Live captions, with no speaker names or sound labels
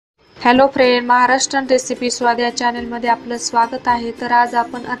Hello friend, Maharashtrian recipe स्वाद या चॅनलमध्ये आपलं स्वागत आहे। तर आज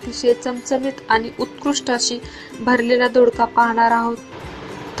आपण अतिशय चमचमीत आणि उत्कृष्ट अशी भरलेला दोडका पाहणार आहोत।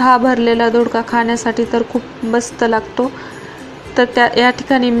 हा भरलेला दोडका खाण्यासाठी तर खूप मस्त लागतो। तर या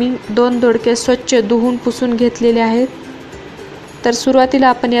ठिकाणी मी 2 दोडके स्वच्छ धुवून पुसून घेतलेले आहेत। तर सुरुवातीला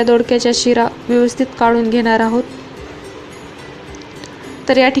आपण या दोडक्याच्या शिरा व्यवस्थित काढून घेणार आहोत।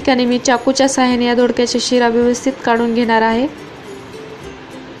 तर या ठिकाणी मी चाकूच्या सहाय्याने या दोडक्याच्या शिरा व्यवस्थित काढून घेणार आहे।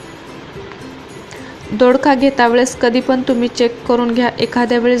 दोडका घेता वेळेस कधी पण तुम्ही चेक करून घ्या,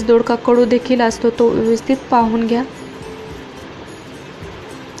 एखाद्या वेळेस दोडका कडू देखील असतो, तो व्यवस्थित पाहून घ्या।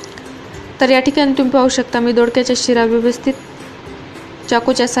 तर या ठिकाणी तुम्ही पाहू शकता मी दोडक्याच्या शिरा व्यवस्थित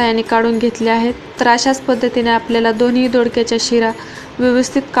चाकूच्या सहाय्याने काढून घेतले आहेत। तर अशाच पद्धतीने आपल्याला दोन्ही दोडक्याच्या शिरा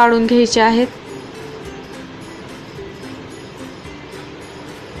व्यवस्थित काढून घ्यायचे आहेत।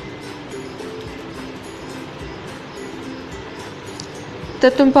 तर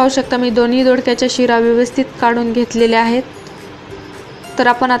तुम्ही पाहू शकता मी दोन्ही दोडक्याच्या शिरा व्यवस्थित काढून घेतलेल्या आहेत। तर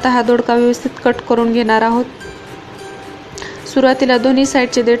आपण आता हा दोडका व्यवस्थित कट करून घेणार आहोत। सुरुवातीला दोन्ही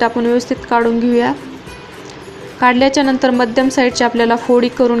साइडचे देठ आपण व्यवस्थित काढून घेऊया। काढल्याच्या नंतर मध्यम साइडच्या आपल्याला फोडी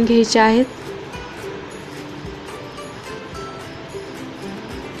करून घ्यायच्या आहेत।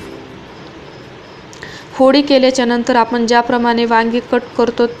 फोडी केल्याच्या नंतर आपण ज्याप्रमाणे वांगी कट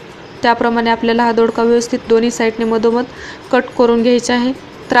करतो त्याप्रमाणे आपल्याला हा दोडका व्यवस्थित दोन्ही साइडने मधोमध कट करून घ्यायचा आहे।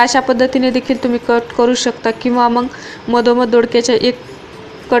 तर अशा पद्धतीने देखील तुम्ही कट करू शकता किंवा मग मधोमध दोडक्याच्या एक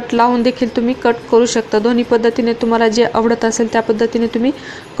कट लावून देखील तुम्ही कट करू शकता। दोन्ही पद्धतीने तुम्हाला जे आवडत असेल त्या पद्धतीने तुम्ही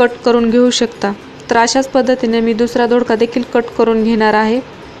कट करून घेऊ शकता। तर अशाच पद्धतीने मी दुसरा दोडका देखील कट करून घेणार आहे।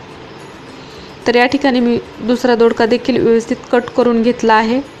 तर या ठिकाणी मी दुसरा दोडका देखील व्यवस्थित कट करून घेतला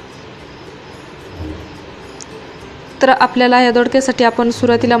आहे। तर आपल्याला या दोडक्यासाठी आपण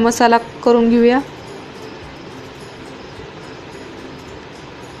सुरुवातीला मसाला करून घेऊया।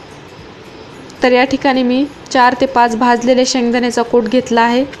 तर या ठिकाणी मी 4 ते 5 भाजलेले शेंगदाण्याचा कूट घेतला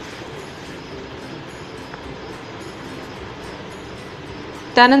आहे।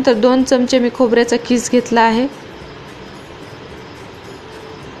 त्यानंतर 2 चमचे मी खोबऱ्याचा खीस घेतला आहे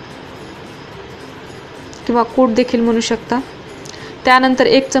किंवा कूट देखील म्हणू शकता। त्यानंतर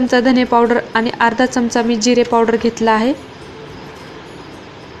 1 चमचा धने पावडर आणि अर्धा चमचा मी जिरे पावडर घेतला आहे।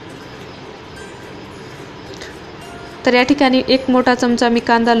 तर या ठिकाणी 1 मोठा चमचा मी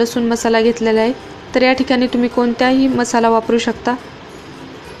कांदा लसूण मसाला घेतलेला आहे। तर या ठिकाणी तुम्ही कोणताही मसाला वापरू शकता।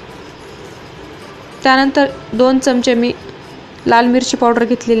 त्यानंतर 2 चमचे मी लाल मिरची पावडर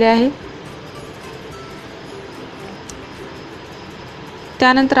घेतलेली आहे।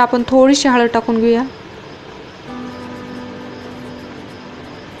 त्यानंतर आपण थोडीशी हळद टाकून घेऊया।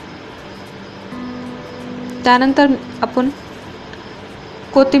 त्यानंतर आपण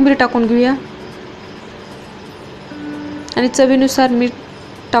कोथिंबीर टाकून घेऊया आणि चवीनुसार मीठ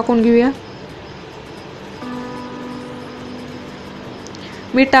टाकून घेऊया।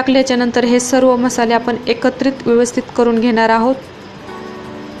 मीठ टाकल्याच्या नंतर हे सर्व मसाले आपण एकत्रित व्यवस्थित करून घेणार आहोत।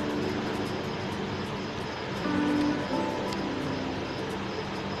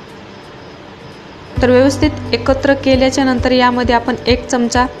 तर व्यवस्थित एकत्र केल्याच्या नंतर यामध्ये आपण 1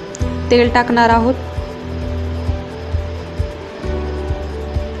 चमचा तेल टाकणार आहोत।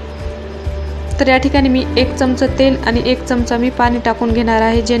 तर या ठिकाणी मी 1 चमचा तेल आणि 1 चमचा मी पाणी टाकून घेणार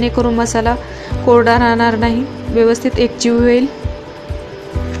आहे, जेणेकरून मसाला कोरडा राहणार नाही, व्यवस्थित एकजीव होईल।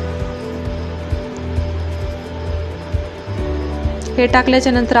 हे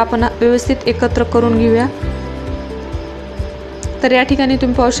टाकल्याच्या नंतर आपण व्यवस्थित एकत्र करून घेऊया। तर या ठिकाणी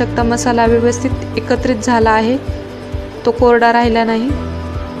तुम्ही पाहू शकता मसाला व्यवस्थित एकत्रित झाला आहे, तो कोरडा राहिला नाही।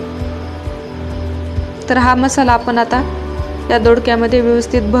 तर हा मसाला आपण आता या दोडक्यामध्ये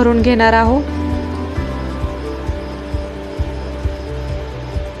व्यवस्थित भरून घेणार आहोत।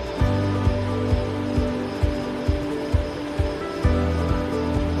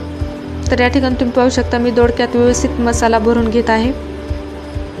 तर या ठिकाणी तुम्ही पाहू शकता मी दोडक्यात व्यवस्थित मसाला भरून घेत आहे।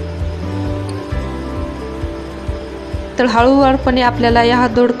 तर हळूहळूपणे आपल्याला या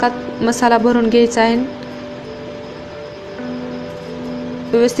दोडक्यात मसाला भरून घ्यायचा आहे।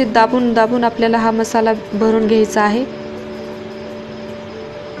 व्यवस्थित दाबून दाबून आपल्याला हा मसाला भरून घ्यायचा आहे।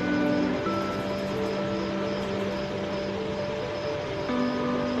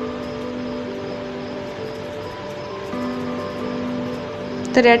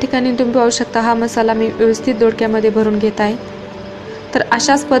 तर या ठिकाणी तुम्ही पाहू शकता हा मसाला मी व्यवस्थित दोडक्यामध्ये भरून घेत आहे। तर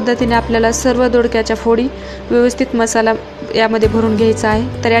अशाच पद्धतीने आपल्याला सर्व दोडक्याच्या फोडी व्यवस्थित मसाला यामध्ये भरून घ्यायचा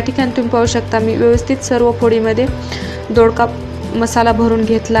आहे। तर या ठिकाणी तुम्ही पाहू शकता मी व्यवस्थित सर्व फोडीमध्ये दोडका मसाला भरून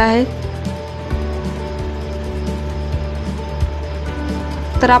घेतला आहे।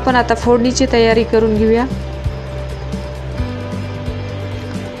 तर आपण आता फोडणीची तयारी करून घेऊया।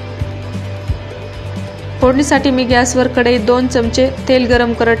 फोडणीसाठी मी गॅसवर कढईत 2 चमचे तेल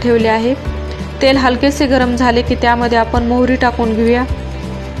गरम करत ठेवले आहे। तेल हलकेसे गरम झाले की त्यामध्ये आपण मोहरी टाकून घेऊया।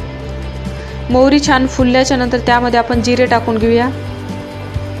 मोहरी छान फुलल्याच्या नंतर त्यामध्ये आपण जिरे टाकून घेऊया।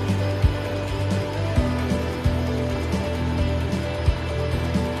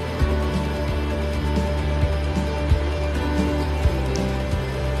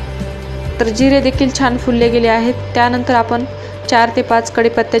 तर जिरे देखील छान फुलले गेले आहेत। त्यानंतर आपण 4 ते 5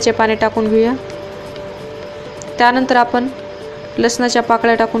 कढीपत्त्याचे पाने टाकून घेऊया। त्यानंतर आपण लसणाच्या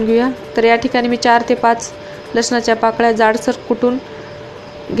पाकळ्या टाकून घेऊया। तर या ठिकाणी मी 4 ते 5 लसणाच्या पाकळ्या जाडसर कुटून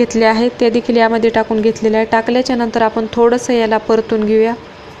घेतल्या आहेत, ते देखील यामध्ये टाकून घेतलेले आहे। टाकल्याच्या नंतर आपण थोडंसं याला परतून घेऊया।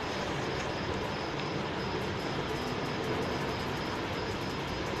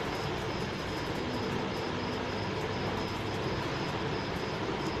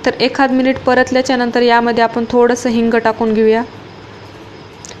 तर 1 मिनिट परतल्याच्या नंतर यामध्ये आपण थोडंसं हिंग टाकून घेऊया।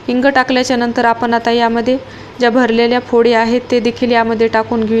 हिंग टाकल्याच्या नंतर आपण आता यामध्ये ज्या भरलेल्या फोडी आहेत ते देखील यामध्ये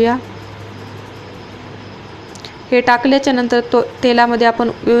टाकून घेऊया। हे टाकल्याच्या नंतर तेलामध्ये आपण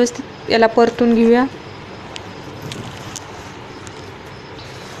व्यवस्थित याला परतून घेऊया।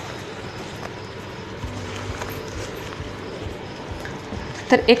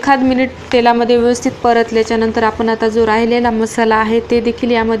 तर 1 मिनिट तेलामध्ये व्यवस्थित परतल्याच्या नंतर आपण आता जो राहिलेला मसाला आहे ते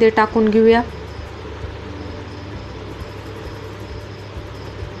देखील यामध्ये टाकून घेऊया।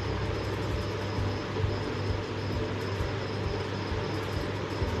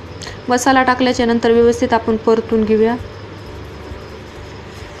 मसाला टाकल्याच्या नंतर व्यवस्थित आपण परतून घेऊया।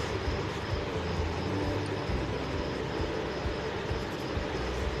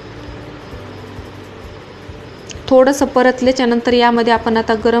 थोडंसं परतल्याच्या नंतर यामध्ये आपण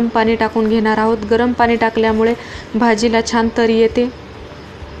आता गरम पाणी टाकून घेणार आहोत। गरम पाणी टाकल्यामुळे भाजीला छान तरी येते।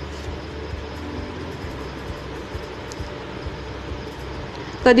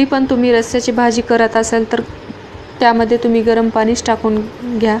 कधी पण तुम्ही रस्स्याची भाजी करत असाल तर त्यामध्ये तुम्ही गरम पाणीच टाकून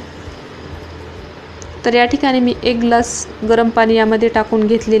घ्या। तर या ठिकाणी मी 1 ग्लास गरम पाणी यामध्ये टाकून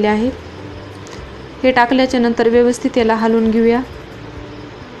घेतलेले आहे। हे टाकल्याच्या नंतर व्यवस्थित याला हलवून घेऊया।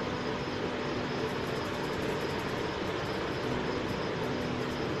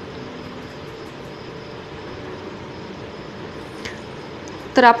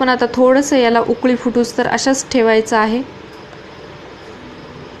 तर आपण आता थोडंसं याला उकळी फुटूस तर अशाच ठेवायचं आहे।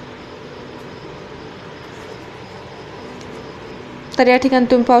 तर या ठिकाणी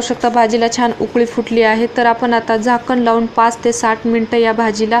तुम्ही पाहू शकता भाजीला छान उकळी फुटली आहे। तर आपण आता झाकण लावून 5 ते 7 मिनिटं या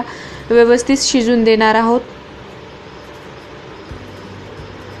भाजीला व्यवस्थित शिजून देणार आहोत।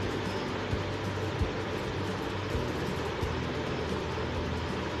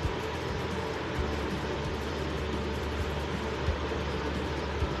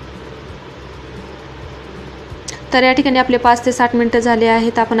 तर या ठिकाणी आपले 5 ते 7 मिनिटं झाले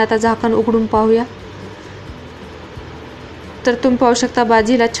आहेत। आपण आता झाकण उघडून पाहूया। तर तुम्ही पाहू शकता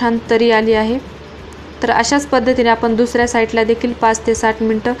भाजीला छान तरी आली आहे। तर अशाच पद्धतीने आपण दुसऱ्या साईडला देखील 5 ते 7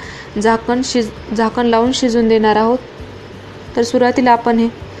 मिनिटं झाकण लावून शिजून देणार आहोत। तर सुरुवातीला आपण हे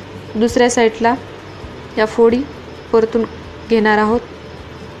दुसऱ्या साईडला या फोडी परतून घेणार आहोत।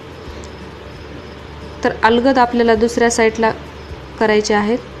 तर अलगद आपल्याला दुसऱ्या साईडला करायचे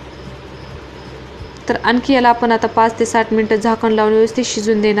आहेत। तर आणखी याला आपण आता 5 ते 7 मिनिटं झाकण लावून व्यवस्थित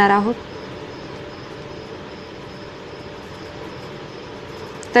शिजून देणार आहोत।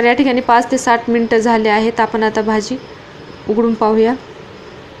 तर या ठिकाणी 5 ते 7 मिनिटं झाले आहेत। आपण आता भाजी उघडून पाहूया।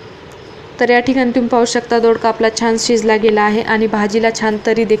 तर या ठिकाणी तुम्ही पाहू शकता दोडका आपला छान शिजला गेला आहे आणि भाजीला छान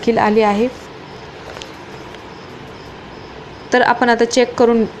तरी देखील आली आहे। तर आपण आता चेक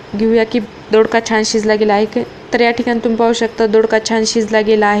करून घेऊया की दोडका छान शिजला गेला आहे की। तर या ठिकाणी तुम्ही पाहू शकता दोडका छान शिजला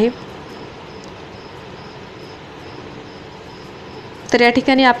गेला आहे। तर या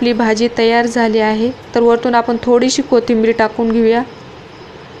ठिकाणी आपली भाजी तयार झाली आहे। तर वरतून आपण थोडीशी कोथिंबीर टाकून घेऊया।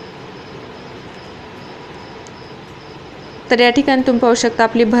 तर या ठिकाणी तुम्ही पाहू शकता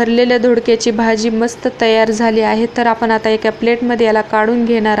आपली भरलेल्या दोडक्याची भाजी मस्त तयार झाली आहे। तर आपण आता एका प्लेटमध्ये याला काढून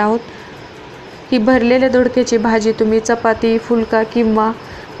घेणार आहोत। ही भरलेल्या दोडक्याची भाजी तुम्ही चपाती, फुलका किंवा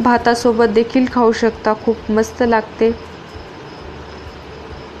भातासोबत देखील खाऊ शकता, खूप मस्त लागते।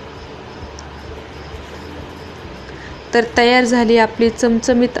 तर तयार झाली आपली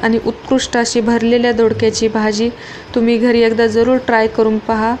चमचमीत आणि उत्कृष्ट अशी भरलेल्या दोडक्याची भाजी। तुम्ही घरी एकदा जरूर ट्राय करून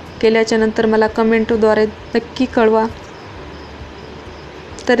पहा। केल्याच्या नंतर मला कमेंटद्वारे नक्की कळवा।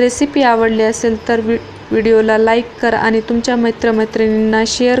 तर रेसिपी आवडली असेल तर व्हिडिओला लाईक करा आणि तुमच्या मित्रमैत्रिणींना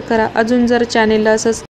शेअर करा। अजून जर चॅनेलला